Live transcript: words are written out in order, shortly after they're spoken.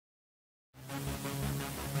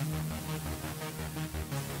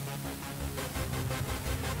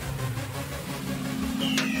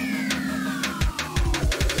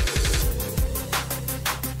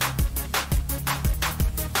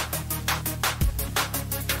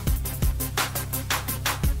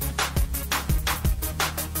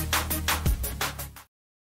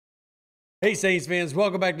Hey Saints fans,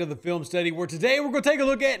 welcome back to the film study where today we're going to take a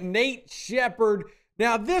look at Nate Shepherd.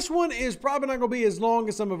 Now this one is probably not going to be as long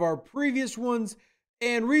as some of our previous ones,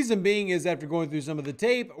 and reason being is after going through some of the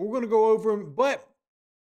tape, we're going to go over them, but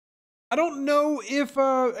I don't know if,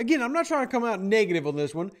 again, I'm not trying to come out negative on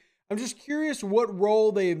this one. I'm just curious what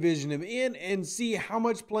role they envision him in and see how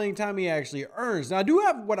much playing time he actually earns. Now I do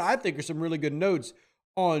have what I think are some really good notes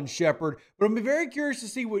on Shepherd, but I'm very curious to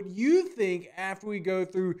see what you think after we go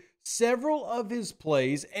through several of his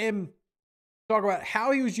plays and talk about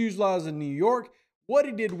how he was utilized in New York, what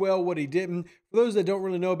he did well, what he didn't. For those that don't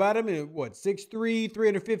really know about him, 6'3",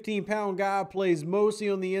 315-pound guy, plays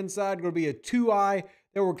mostly on the inside, going to be a 2-eye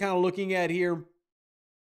that we're kind of looking at here.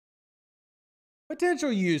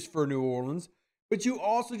 Potential use for New Orleans, but you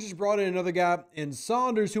also just brought in another guy in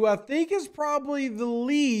Saunders, who I think is probably the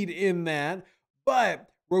lead in that, but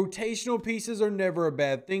rotational pieces are never a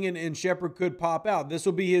bad thing, and Shepherd could pop out. This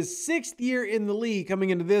will be his 6th year in the league coming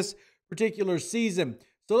into this particular season.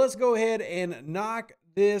 So let's go ahead and knock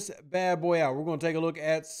this bad boy out. We're going to take a look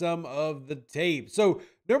at some of the tape. So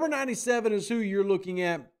number 97 is who you're looking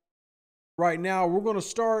at right now. We're going to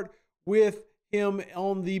start with him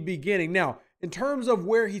on the beginning. Now, in terms of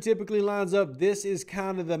where he typically lines up, this is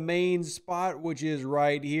kind of the main spot, which is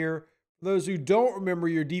right here. For those who don't remember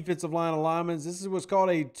your defensive line alignments, this is what's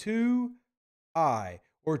called a 2-eye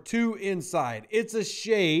or 2 inside. It's a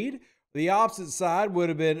shade. The opposite side would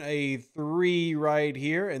have been a 3 right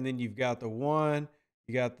here, and then you've got the 1,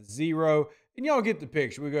 you got the 0, and y'all get the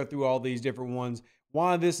picture. We go through all these different ones.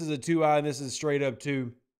 Why this is a 2-eye and this is straight up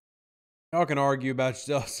 2. Y'all can argue about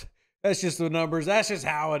yourselves. That's just the numbers. That's just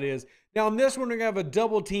how it is. Now, in this one, we're going to have a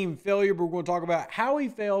double team failure, but we're going to talk about how he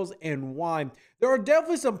fails and why. There are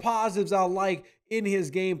definitely some positives I like in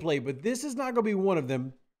his gameplay, but this is not going to be one of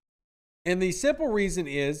them. And the simple reason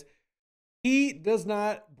is he does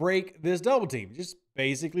not break this double team. Just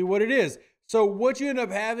basically what it is. So what you end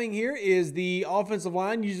up having here is the offensive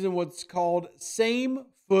line using what's called same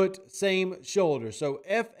foot, same shoulder. So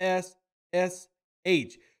FSSH.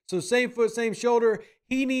 So same foot, same shoulder.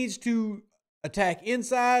 He needs to attack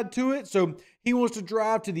inside to it. So he wants to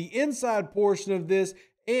drive to the inside portion of this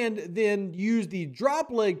and then use the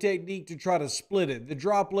drop leg technique to try to split it. The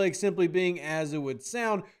drop leg simply being, as it would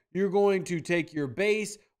sound, you're going to take your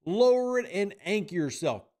base, lower it, and anchor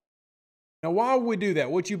yourself. Now, why would we do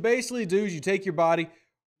that? What you basically do is you take your body,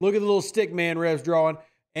 look at the little stick man Rev's drawing,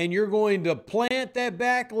 and you're going to plant that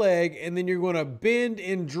back leg, and then you're going to bend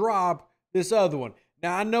and drop this other one.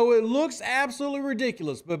 Now, I know it looks absolutely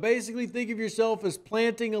ridiculous, but basically think of yourself as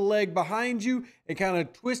planting a leg behind you and kind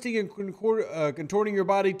of twisting and contorting your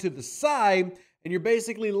body to the side, and you're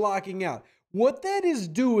basically locking out. What that is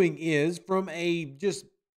doing is, from a just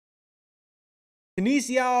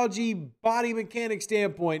kinesiology, body mechanics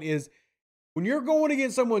standpoint, is when you're going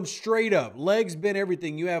against someone straight up, legs bent,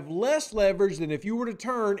 everything, you have less leverage than if you were to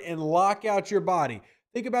turn and lock out your body.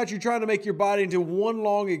 Think about you trying to make your body into one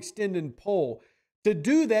long extended pole. To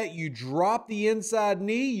do that, you drop the inside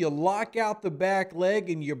knee, you lock out the back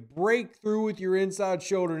leg, and you break through with your inside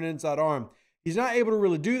shoulder and inside arm. He's not able to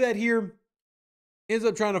really do that here. Ends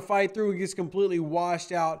up trying to fight through and gets completely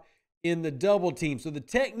washed out in the double team. So the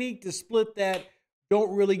technique to split that,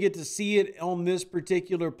 don't really get to see it on this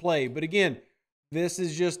particular play. But again, this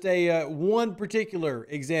is just a one particular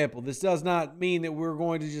example. This does not mean that we're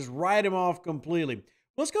going to just write him off completely.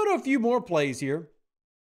 Let's go to a few more plays here.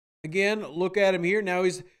 Again, look at him here. Now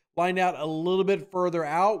he's lined out a little bit further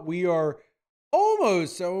out. We are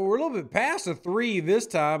almost, so we're a little bit past a 3 this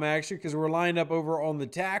time, actually, because we're lined up over on the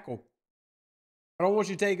tackle. I don't want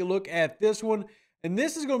you to take a look at this one. And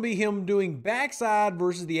this is going to be him doing backside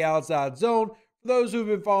versus the outside zone. For those who've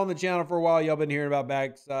been following the channel for a while, y'all been hearing about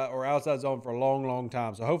backside or outside zone for a long, long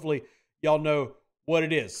time. So hopefully y'all know what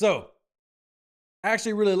it is. So I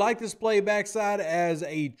actually really like this play backside as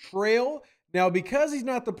a trail. Now, because he's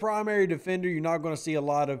not the primary defender, you're not going to see a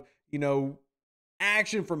lot of,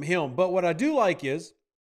 action from him. But what I do like is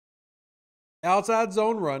outside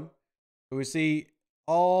zone run. So we see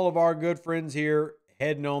all of our good friends here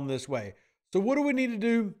heading on this way. So what do we need to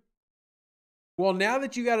do? Well, now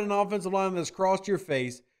that you got an offensive line that's crossed your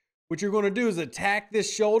face, what you're going to do is attack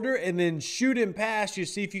this shoulder and then shoot him past you,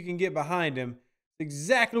 see if you can get behind him.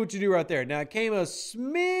 Exactly what you do right there. Now, it came a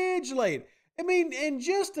smidge late. I mean, and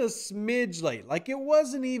just a smidge late. Like, it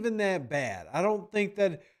wasn't even that bad. I don't think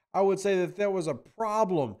that I would say that that was a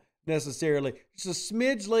problem necessarily. Just a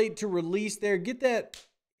smidge late to release there. Get that,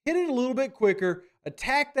 hit it a little bit quicker,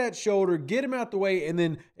 attack that shoulder, get him out the way, and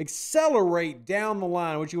then accelerate down the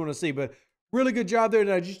line, what you want to see. But really good job there.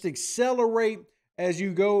 Now, just accelerate as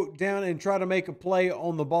you go down and try to make a play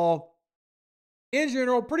on the ball. In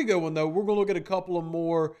general, pretty good one though. We're going to look at a couple of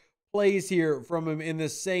more plays here from him in the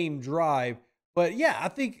same drive. But yeah, I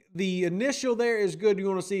think the initial there is good. You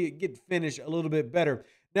want to see it get finished a little bit better.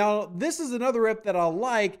 Now, this is another rep that I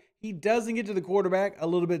like. He doesn't get to the quarterback, a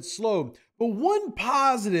little bit slow. But one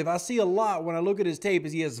positive I see a lot when I look at his tape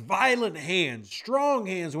is he has violent hands, strong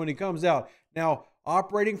hands when he comes out. Now,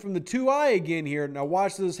 operating from the 2i again here. Now,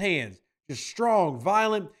 watch those hands. Just strong,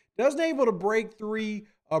 violent. Doesn't able to break through.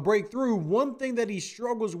 One thing that he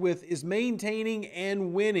struggles with is maintaining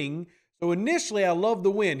and winning. So initially, I love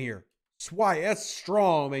the win here. Swipe, that's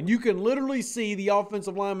strong, man. You can literally see the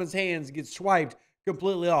offensive lineman's hands get swiped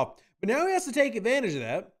completely off. But now he has to take advantage of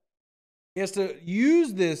that. He has to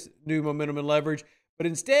use this new momentum and leverage, but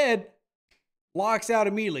instead locks out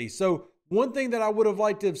immediately. So one thing that I would have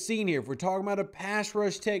liked to have seen here, if we're talking about a pass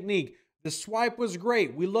rush technique, the swipe was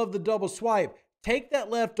great. We love the double swipe. Take that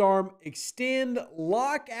left arm, extend,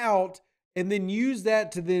 lock out, and then use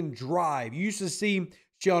that to then drive. You used to see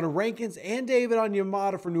Shauna Rankins and David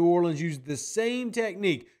Onyemata for New Orleans use the same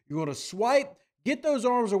technique. You're going to swipe, get those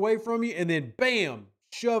arms away from you, and then bam,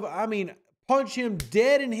 punch him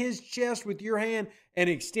dead in his chest with your hand and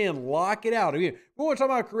extend, lock it out. Again, we're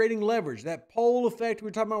talking about creating leverage. That pole effect we're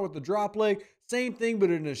talking about with the drop leg, same thing,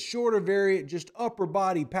 but in a shorter variant, just upper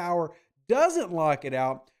body power. Doesn't lock it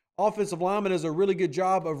out. Offensive lineman does a really good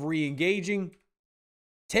job of re-engaging,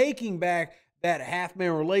 taking back that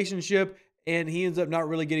half-man relationship, and he ends up not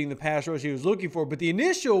really getting the pass rush he was looking for. But the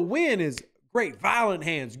initial win is great. Violent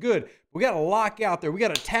hands, good. We got to lock out there. We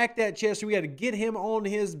got to attack that chest. We got to get him on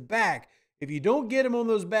his back. If you don't get him on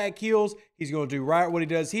those back heels, he's going to do right what he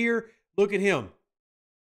does here. Look at him.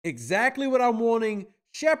 Exactly what I'm wanting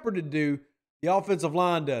Shepard to do, the offensive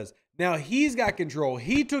line does. Now he's got control.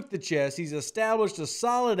 He took the chest. He's established a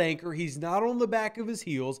solid anchor. He's not on the back of his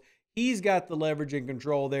heels. He's got the leverage and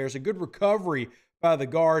control there. It's a good recovery by the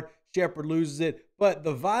guard. Shepard loses it. But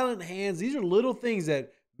the violent hands, these are little things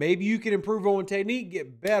that maybe you can improve on technique,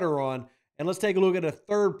 get better on. And let's take a look at a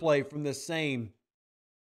third play from the same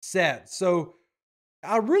set. So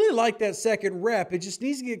I really like that second rep. It just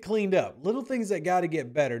needs to get cleaned up. Little things that got to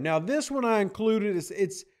get better. Now this one I included,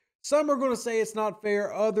 it's some are going to say it's not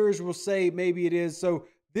fair. Others will say maybe it is. So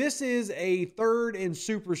this is a third and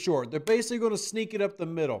super short. They're basically going to sneak it up the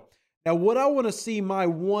middle. Now what I want to see my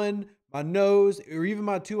nose, or even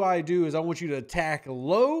my 2i do is I want you to attack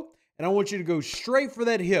low and I want you to go straight for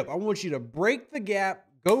that hip. I want you to break the gap,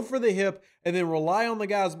 go for the hip, and then rely on the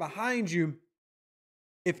guys behind you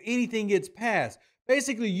if anything gets past.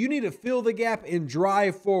 Basically, you need to fill the gap and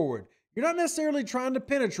drive forward. You're not necessarily trying to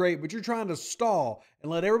penetrate, but you're trying to stall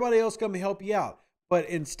and let everybody else come and help you out. But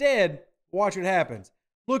instead, watch what happens.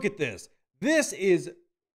 Look at this. This is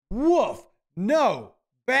woof, no,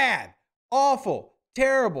 bad, awful,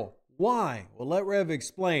 terrible. Why? Well, let Rev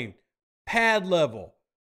explain. Pad level.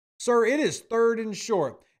 Sir, it is third and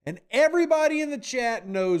short. And everybody in the chat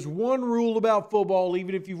knows one rule about football,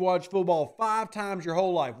 even if you've watched football 5 times your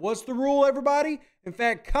whole life. What's the rule, everybody? In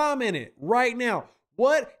fact, comment it right now.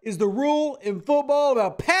 What is the rule in football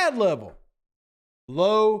about pad level?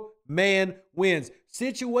 Low man wins.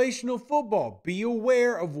 Situational football. Be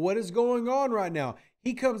aware of what is going on right now.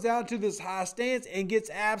 He comes out to this high stance and gets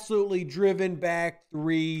absolutely driven back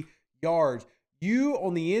 3 yards. You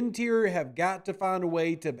on the interior have got to find a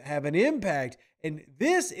way to have an impact. And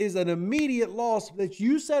this is an immediate loss that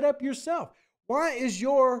you set up yourself. Why is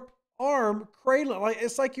your arm cradling? Like,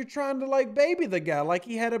 it's like you're trying to baby the guy, like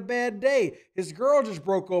he had a bad day. His girl just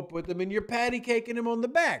broke up with him and you're patty caking him on the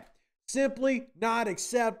back. Simply not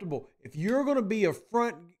acceptable. If you're going to be a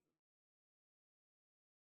front,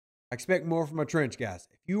 I expect more from my trench guys.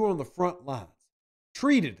 If you are on the front lines,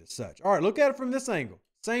 treat it as such. All right, look at it from this angle.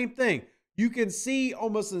 Same thing. You can see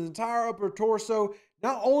almost his entire upper torso.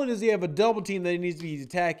 Not only does he have a double team that he needs to be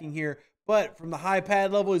attacking here, but from the high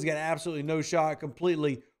pad level, he's got absolutely no shot,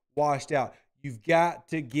 completely washed out. You've got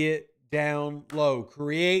to get down low.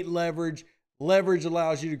 Create leverage. Leverage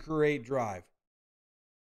allows you to create drive.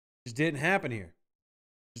 Just didn't happen here.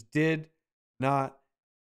 Just did not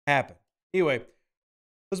happen. Anyway,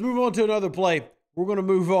 let's move on to another play. We're going to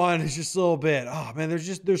move on just a little bit. Oh, man,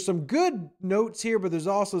 there's some good notes here, but there's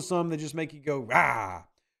also some that just make you go, ah.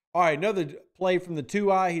 All right, another play from the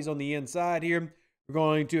 2i. He's on the inside here. We're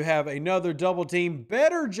going to have another double team.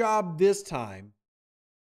 Better job this time.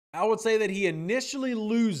 I would say that he initially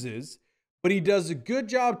loses, but he does a good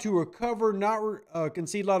job to recover, not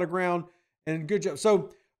concede a lot of ground, and good job. So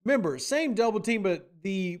remember, same double team, but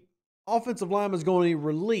the offensive lineman is going to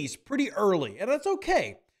release pretty early, and that's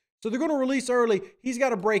okay. So they're going to release early. He's got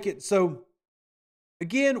to break it. So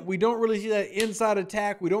Again, we don't really see that inside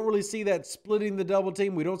attack. We don't really see that splitting the double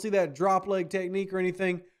team. We don't see that drop leg technique or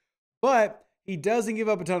anything, but he doesn't give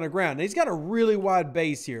up a ton of ground. Now, he's got a really wide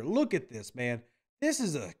base here. Look at this, man. This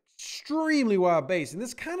is an extremely wide base, and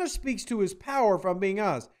this kind of speaks to his power, if I'm being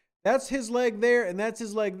honest. That's his leg there, and that's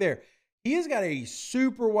his leg there. He has got a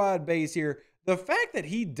super wide base here. The fact that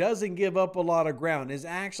he doesn't give up a lot of ground is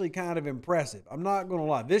actually kind of impressive. I'm not going to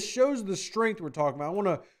lie. This shows the strength we're talking about. I want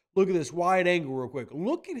to look at this wide angle real quick.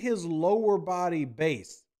 Look at his lower body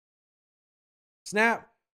base. Snap.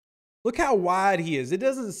 Look how wide he is. It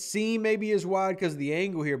doesn't seem maybe as wide because of the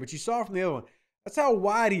angle here, but you saw from the other one. That's how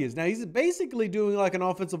wide he is. Now, he's basically doing like an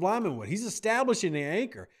offensive lineman would. He's establishing the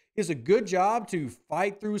anchor. He does a good job to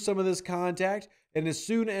fight through some of this contact. And as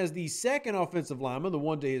soon as the second offensive lineman, the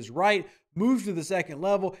one to his right, moves to the second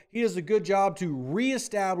level, he does a good job to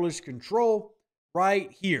reestablish control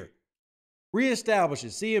right here.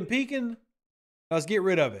 Reestablishes. See him peeking? Let's get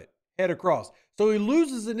rid of it. Head across. So he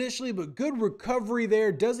loses initially, but good recovery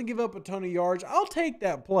there. Doesn't give up a ton of yards. I'll take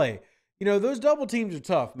that play. You know, those double teams are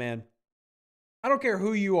tough, man. I don't care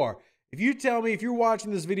who you are. If you tell me, if you're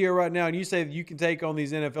watching this video right now and you say that you can take on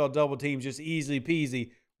these NFL double teams just easy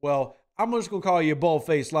peasy, well, I'm just going to call you a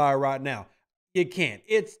bold-faced liar right now. You can't.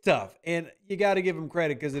 It's tough. And you got to give him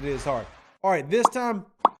credit because it is hard. All right, this time,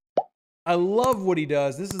 I love what he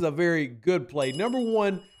does. This is a very good play. Number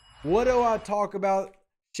one, what do I talk about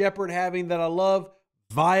Shepard having that I love?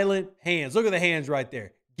 Violent hands. Look at the hands right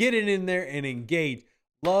there. Get it in there and engage.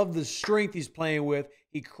 Love the strength he's playing with.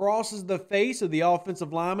 He crosses the face of the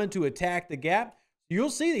offensive lineman to attack the gap. You'll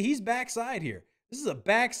see that he's backside here. This is a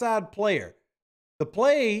backside player. The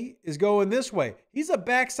play is going this way. He's a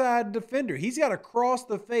backside defender. He's got to cross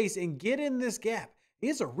the face and get in this gap. He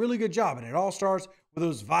does a really good job, and it all starts with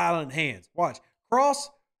those violent hands. Watch.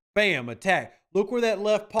 Cross, bam, attack. Look where that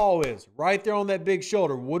left paw is, right there on that big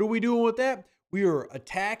shoulder. What are we doing with that? We are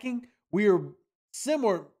attacking. We are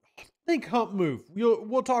similar. Think hump move.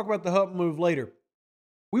 We'll talk about the hump move later.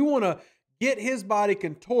 We want to get his body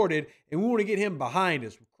contorted, and we want to get him behind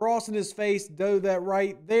us. Crossing his face, do that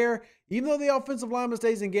right there. Even though the offensive lineman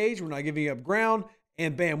stays engaged, we're not giving up ground,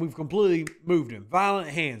 and bam, we've completely moved him. Violent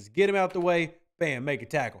hands. Get him out the way. Bam, make a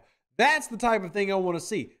tackle. That's the type of thing I want to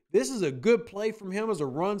see. This is a good play from him as a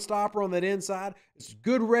run stopper on that inside. It's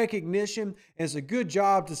good recognition, and it's a good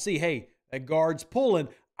job to see, hey, that guard's pulling.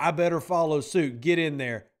 I better follow suit. Get in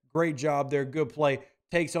there. Great job there. Good play.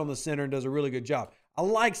 Takes on the center and does a really good job. I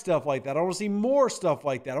like stuff like that. I want to see more stuff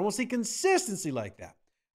like that. I want to see consistency like that.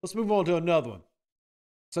 Let's move on to another one.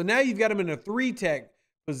 So now you've got him in a 3-tech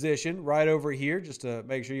position right over here, just to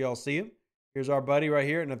make sure y'all see him. Here's our buddy right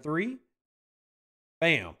here in a 3.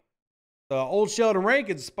 Bam. The old Sheldon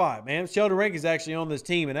Rankin's spot, man. Sheldon Rankin's actually on this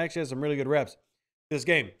team and actually has some really good reps this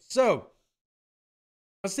game. So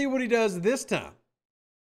let's see what he does this time.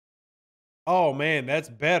 Oh, man, that's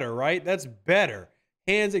better, right? That's better.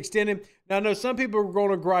 Hands extended. Now, I know some people are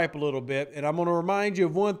going to gripe a little bit, and I'm going to remind you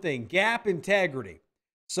of one thing, gap integrity.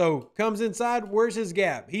 So comes inside, where's his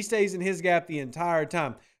gap? He stays in his gap the entire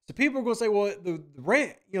time. So people are going to say, well,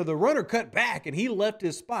 the runner cut back and he left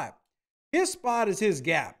his spot. His spot is his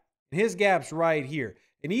gap, and his gap's right here.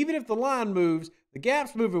 And even if the line moves, the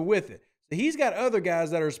gap's moving with it. So he's got other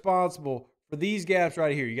guys that are responsible for these gaps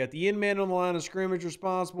right here. You got the end man on the line of scrimmage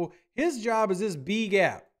responsible. His job is this B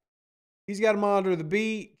gap. He's got to monitor the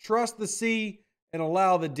B, trust the C, and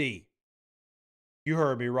allow the D. You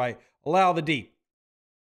heard me right. Allow the D.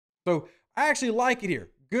 So I actually like it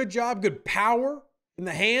here. Good job. Good power in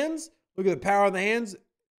the hands. Look at the power in the hands.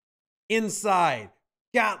 Inside.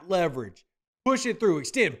 Got leverage. Push it through.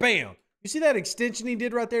 Extend. Bam. You see that extension he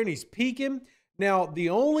did right there? And he's peeking. Now, the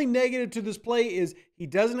only negative to this play is he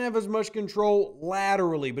doesn't have as much control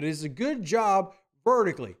laterally, but it's a good job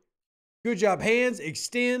vertically. Good job. Hands.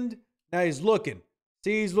 Extend. Now he's looking.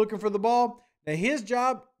 See, he's looking for the ball. Now his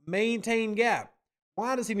job, maintain gap.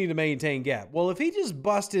 Why does he need to maintain gap? Well, if he just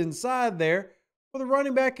busts inside there, well, the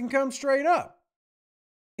running back can come straight up.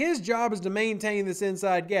 His job is to maintain this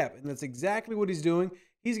inside gap, and that's exactly what he's doing.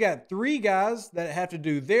 He's got 3 guys that have to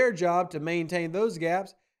do their job to maintain those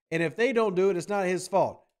gaps, and if they don't do it, it's not his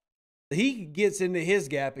fault. He gets into his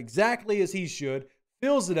gap exactly as he should,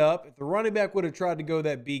 fills it up. If the running back would have tried to go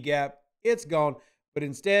that B gap, it's gone, but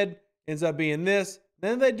instead ends up being this.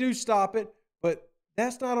 Then they do stop it, but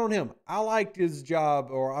that's not on him. I liked his job,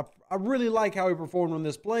 or I really like how he performed on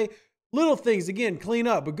this play. Little things, again, clean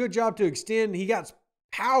up, but good job to extend. He got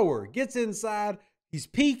power, gets inside, he's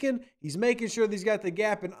peeking, he's making sure that he's got the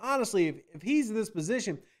gap. And honestly, if he's in this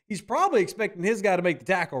position, he's probably expecting his guy to make the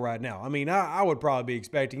tackle right now. I mean, I would probably be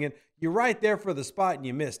expecting it. You're right there for the spot and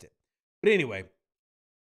you missed it. But anyway,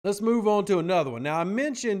 Let's move on to another one. Now, I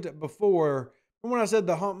mentioned before, when I said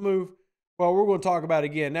the hump move, well, we're going to talk about it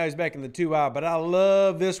again. Now he's back in the 2-eye, but I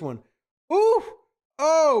love this one. Ooh,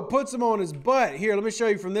 oh, puts him on his butt. Here, let me show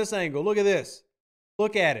you from this angle. Look at this.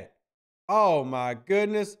 Look at it. Oh, my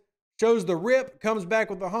goodness. Shows the rip, comes back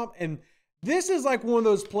with the hump. And this is like one of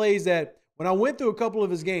those plays that when I went through a couple of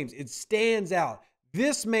his games, it stands out.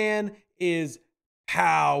 This man is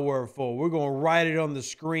powerful. We're going to write it on the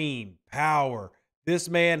screen. Power. This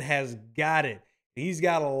man has got it. He's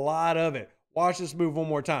got a lot of it. Watch this move one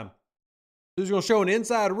more time. He's going to show an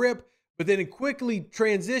inside rip, but then it quickly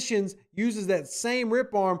transitions, uses that same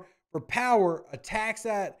rip arm for power, attacks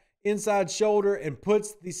that inside shoulder, and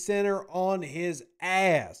puts the center on his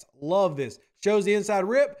ass. Love this. Shows the inside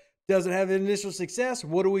rip, doesn't have the initial success.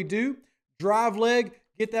 What do? Drive leg,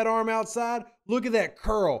 get that arm outside. Look at that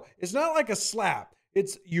curl. It's not like a slap.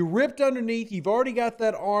 It's you ripped underneath. You've already got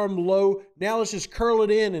that arm low. Now let's just curl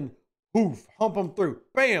it in and poof, hump him through.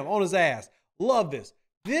 Bam, on his ass. Love this.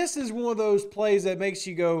 This is one of those plays that makes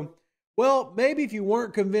you go, well, maybe if you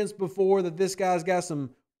weren't convinced before that this guy's got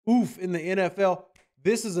some oof in the NFL,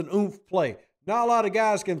 this is an oomph play. Not a lot of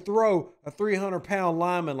guys can throw a 300-pound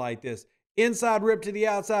lineman like this. Inside rip to the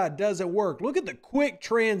outside doesn't work. Look at the quick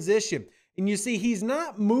transition. And you see he's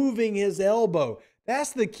not moving his elbow.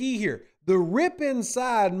 That's the key here. The rip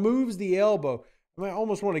inside moves the elbow. I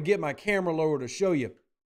almost want to get my camera lower to show you.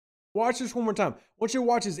 Watch this one more time. I want you to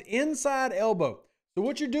watch his inside elbow. So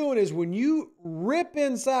what you're doing is when you rip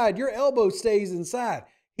inside, your elbow stays inside.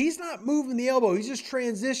 He's not moving the elbow. He's just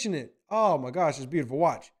transitioning it. Oh my gosh, it's beautiful.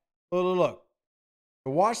 Watch. Look.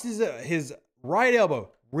 So watch his right elbow.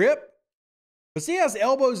 Rip. But see how his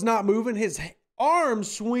elbow's not moving? His arm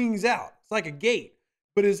swings out. It's like a gate.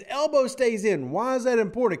 But his elbow stays in. Why is that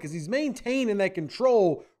important? Because he's maintaining that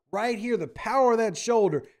control right here, the power of that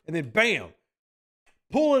shoulder, and then bam,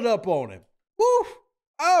 pull it up on him. Woo!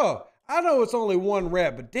 Oh, I know it's only one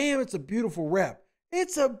rep, but damn, it's a beautiful rep.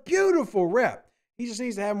 It's a beautiful rep. He just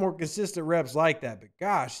needs to have more consistent reps like that. But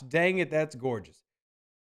gosh, dang it, that's gorgeous.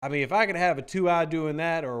 I mean, if I could have a 2-eye doing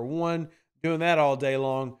that or one doing that all day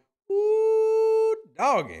long, woo,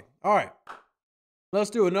 doggy. All right, let's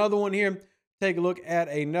do another one here. Take a look at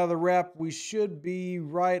another rep. We should be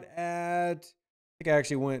right at, I think I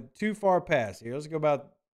actually went too far past here. Let's go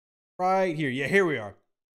about right here. Yeah, here we are.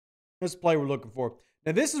 This play we're looking for.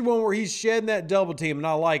 Now, this is one where he's shedding that double team, and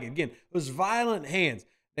I like it. Again, those violent hands.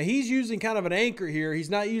 Now, he's using kind of an anchor here. He's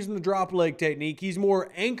not using the drop leg technique. He's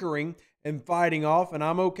more anchoring and fighting off, and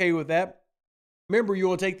I'm okay with that. Remember, you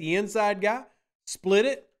want to take the inside guy, split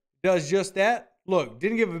it, does just that. Look,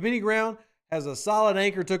 didn't give him any ground, has a solid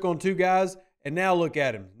anchor, took on 2 guys, and now look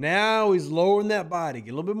at him. Now he's lowering that body,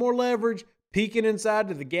 get a little bit more leverage, peeking inside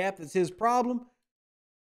to the gap that's his problem.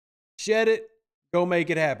 Shed it. Go make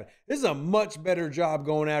it happen. This is a much better job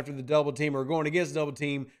going after the double team or going against the double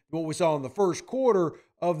team than what we saw in the first quarter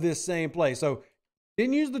of this same play. So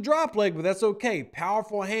didn't use the drop leg, but that's okay.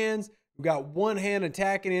 Powerful hands. We've got one hand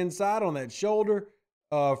attacking inside on that shoulder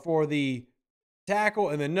for the tackle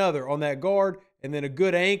and another on that guard. And then a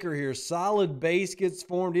good anchor here. Solid base gets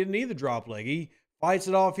formed. Didn't need the drop leg. He fights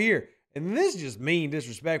it off here. And this is just mean,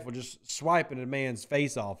 disrespectful, just swiping a man's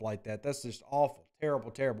face off like that. That's just awful.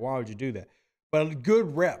 Terrible, terrible. Why would you do that? But a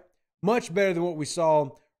good rep. Much better than what we saw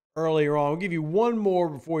earlier on. We'll give you one more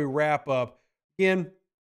before we wrap up. Again,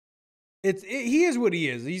 he is what he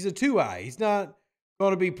is. He's a 2-eye. He's not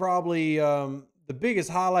going to be probably the biggest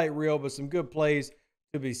highlight reel, but some good plays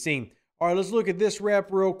to be seen. All right, let's look at this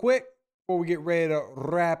rep real quick before we get ready to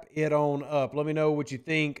wrap it on up. Let me know what you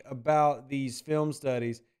think about these film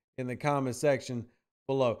studies in the comment section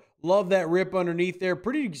below. Love that rip underneath there.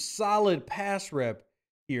 Pretty solid pass rep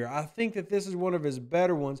here. I think that this is one of his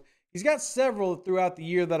better ones. He's got several throughout the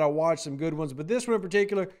year that I watched, some good ones, but this one in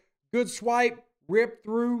particular, good swipe, rip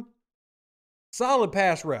through, solid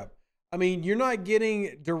pass rep. I mean, you're not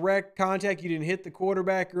getting direct contact. You didn't hit the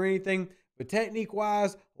quarterback or anything, but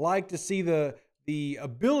technique-wise, like to see the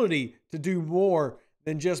ability to do more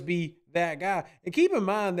than just be that guy. And keep in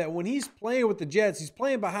mind that when he's playing with the Jets, he's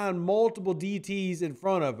playing behind multiple DTs in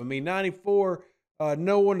front of him. I mean, 94,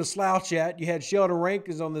 no one to slouch at. You had Sheldon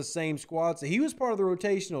Rankins on the same squad, so he was part of the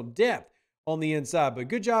rotational depth on the inside. But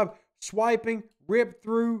good job swiping, rip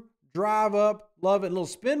through, drive up. Love it. A little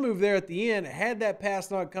spin move there at the end. Had that pass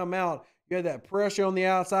not come out, you had that pressure on the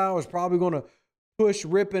outside. Was probably going to push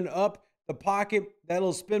ripping up the pocket. That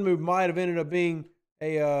little spin move might have ended up being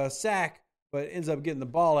a sack, but ends up getting the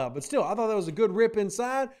ball out. But still, I thought that was a good rip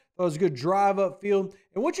inside. That was a good drive up field.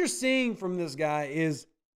 And what you're seeing from this guy is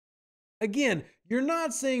Again, you're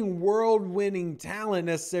not seeing world-winning talent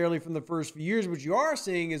necessarily from the first few years. What you are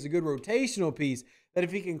seeing is a good rotational piece that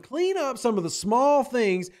if he can clean up some of the small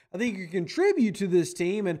things, I think he can contribute to this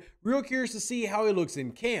team, and real curious to see how he looks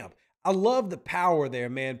in camp. I love the power there,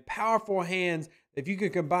 man. Powerful hands. If you can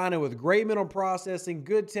combine it with great mental processing,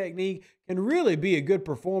 good technique, can really be a good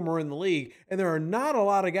performer in the league. And there are not a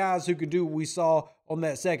lot of guys who can do what we saw on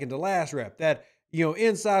that second to last rep. That,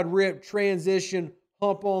 inside rip, transition,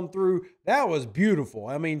 hump on through. That was beautiful.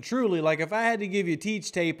 I mean, truly, like if I had to give you a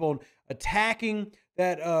teach tape on attacking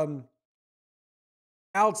that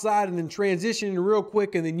outside and then transitioning real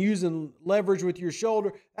quick and then using leverage with your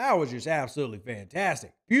shoulder, that was just absolutely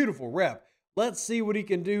fantastic. Beautiful rep. Let's see what he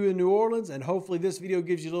can do in New Orleans, and hopefully this video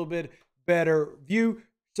gives you a little bit better view.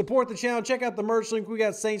 Support the channel. Check out the merch link. We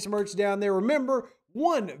got Saints merch down there. Remember,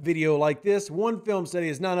 one video like this, one film study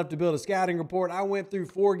is not enough to build a scouting report. I went through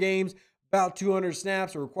 4 games, about 200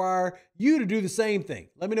 snaps, require you to do the same thing.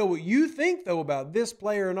 Let me know what you think, though, about this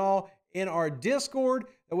player and all in our Discord.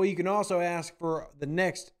 That way you can also ask for the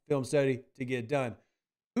next film study to get done.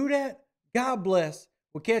 Who dat? God bless.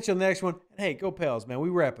 We'll catch you on the next one. And hey, go Pels, man. We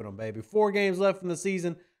wrapping them, baby. 4 games left in the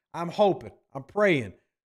season. I'm hoping. I'm praying.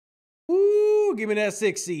 Woo, give me that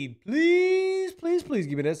 6 seed. Please, please, please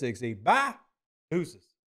give me that 6 seed. Bye. Deuces.